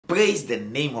Praise the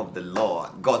name of the Lord.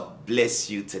 God bless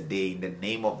you today in the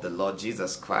name of the Lord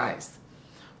Jesus Christ.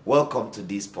 Welcome to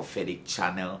this prophetic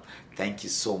channel. Thank you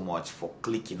so much for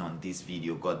clicking on this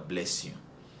video. God bless you.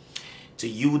 To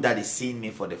you that is seeing me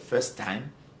for the first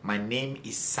time, my name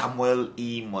is Samuel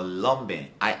E. Molombe.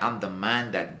 I am the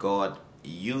man that God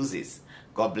uses.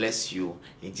 God bless you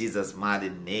in Jesus' mighty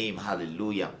name.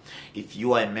 Hallelujah. If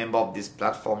you are a member of this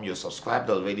platform, you're subscribed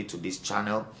already to this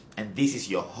channel, and this is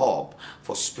your hub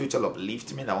for spiritual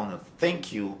upliftment. I want to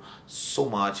thank you so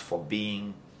much for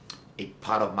being a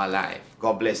part of my life.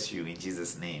 God bless you in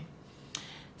Jesus' name.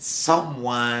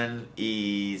 Someone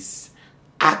is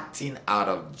acting out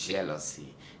of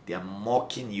jealousy. They are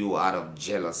mocking you out of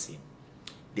jealousy.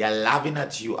 They are laughing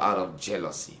at you out of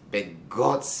jealousy. But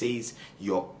God says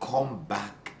your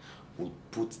comeback will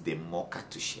put the mocker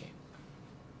to shame.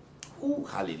 Oh,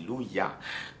 hallelujah.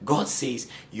 God says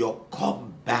your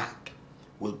comeback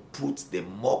will put the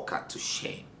mocker to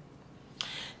shame.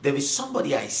 There is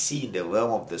somebody I see in the realm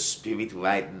of the spirit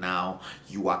right now.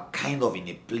 You are kind of in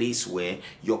a place where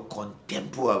your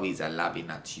contemporaries are laughing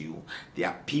at you. There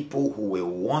are people who were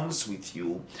once with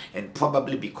you, and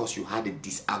probably because you had a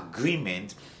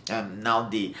disagreement, now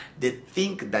they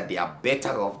think that they are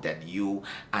better off than you,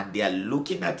 and they are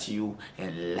looking at you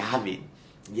and laughing.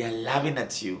 They are laughing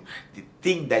at you. They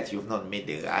think that you've not made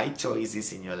the right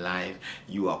choices in your life.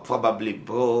 You are probably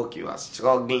broke. You are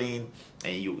struggling.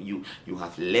 And you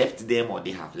have left them, or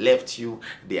they have left you.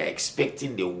 They are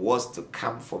expecting the worst to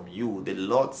come from you. The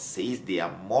Lord says they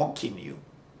are mocking you.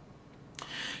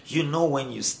 You know,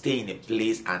 when you stay in a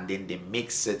place and then they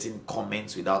make certain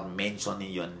comments without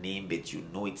mentioning your name, but you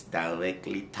know it's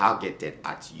directly targeted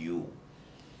at you.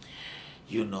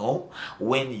 You know,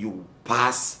 when you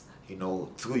pass,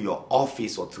 through your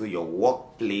office or through your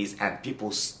workplace and people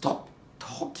stop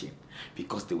talking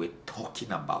because they were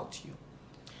talking about you.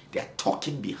 They are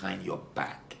talking behind your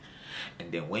back.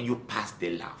 And then when you pass,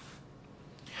 they laugh.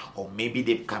 Or maybe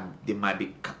they might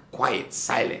be quiet,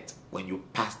 silent. When you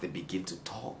pass, they begin to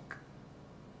talk.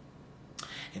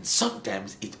 And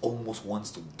sometimes it almost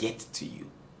wants to get to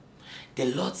you. The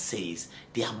Lord says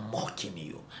they are mocking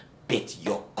you, but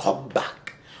your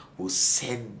comeback will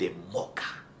send the mocker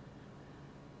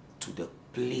to the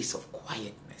place of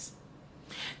quietness.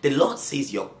 The Lord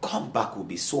says your comeback will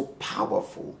be so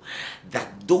powerful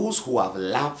that those who have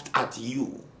laughed at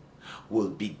you will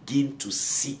begin to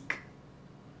seek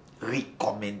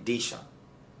recommendation,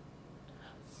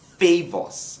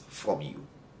 favors from you.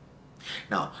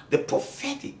 Now, the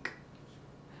prophetic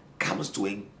comes to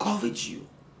encourage you.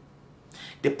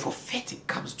 The prophetic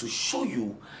comes to show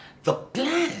you the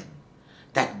plan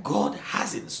that God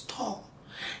has in store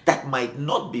that might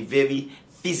not be very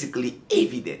physically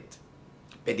evident,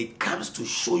 but it comes to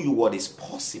show you what is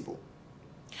possible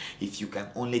if you can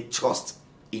only trust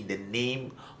in the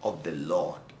name of the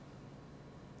Lord.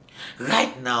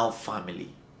 Right now,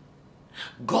 family,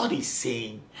 God is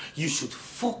saying you should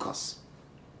focus.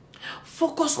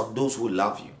 Focus on those who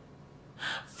love you.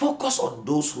 Focus on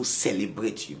those who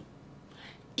celebrate you.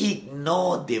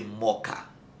 Ignore the mocker.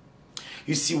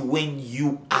 You see, when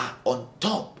you are on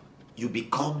top, you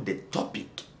become the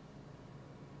topic.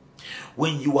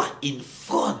 When you are in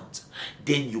front,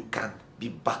 then you can be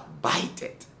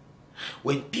backbited.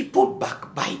 When people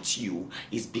backbite you,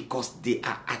 it's because they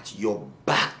are at your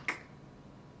back.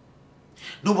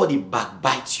 Nobody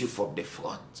backbites you from the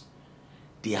front.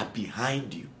 They are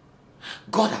behind you.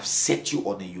 God has set you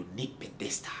on a unique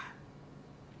pedestal.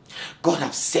 God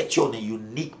has set you on a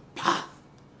unique path.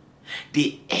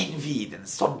 They envy it, and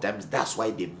sometimes that's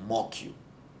why they mock you.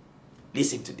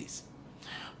 Listen to this.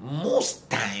 Most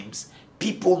times,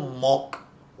 people mock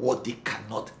what they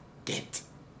cannot get.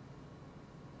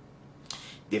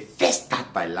 They first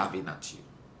start by laughing at you.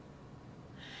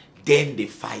 Then they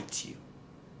fight you.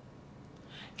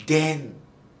 Then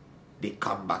they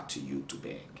come back to you to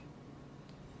beg.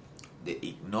 They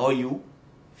ignore you,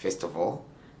 first of all.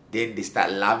 Then they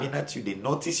start laughing at you. They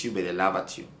notice you, but they laugh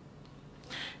at you.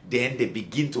 Then they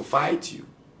begin to fight you.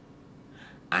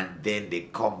 And then they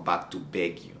come back to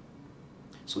beg you.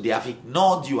 So they have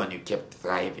ignored you and you kept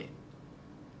thriving.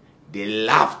 They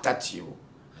laughed at you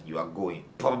and you are going.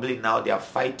 Probably now they are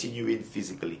fighting you in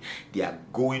physically. They are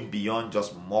going beyond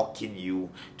just mocking you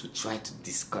to try to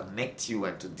disconnect you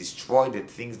and to destroy the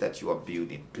things that you are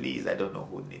building. Please, I don't know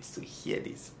who needs to hear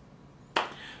this.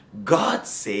 God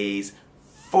says,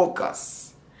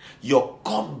 focus. Your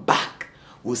comeback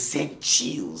will send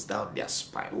chills down their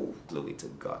spine. Oh, glory to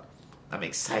God. I'm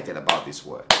excited about this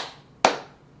word.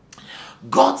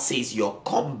 God says your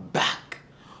comeback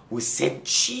will send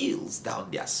chills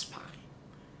down their spine.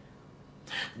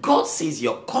 God says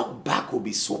your comeback will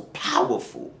be so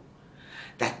powerful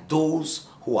that those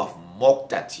who have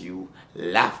mocked at you,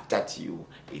 laughed at you,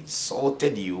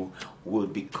 insulted you will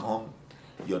become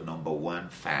your number one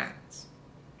fans.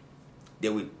 They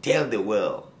will tell the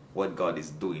world what God is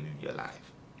doing in your life.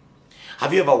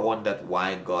 Have you ever wondered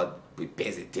why God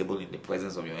prepares a table in the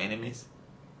presence of your enemies?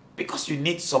 Because you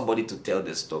need somebody to tell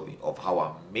the story of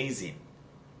how amazing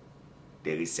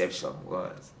the reception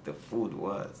was, the food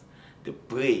was, the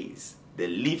praise, the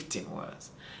lifting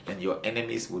was. And your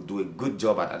enemies will do a good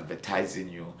job at advertising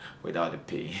you without a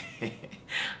pay.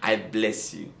 I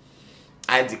bless you.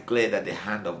 I declare that the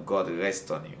hand of God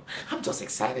rests on you. I'm just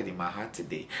excited in my heart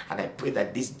today. And I pray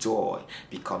that this joy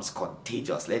becomes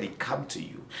contagious. Let it come to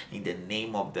you in the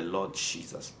name of the Lord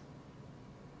Jesus.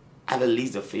 I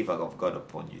release the favor of God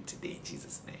upon you today in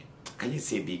Jesus' name. Can you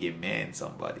say big amen,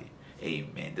 somebody?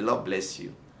 Amen. The Lord bless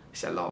you. Shalom.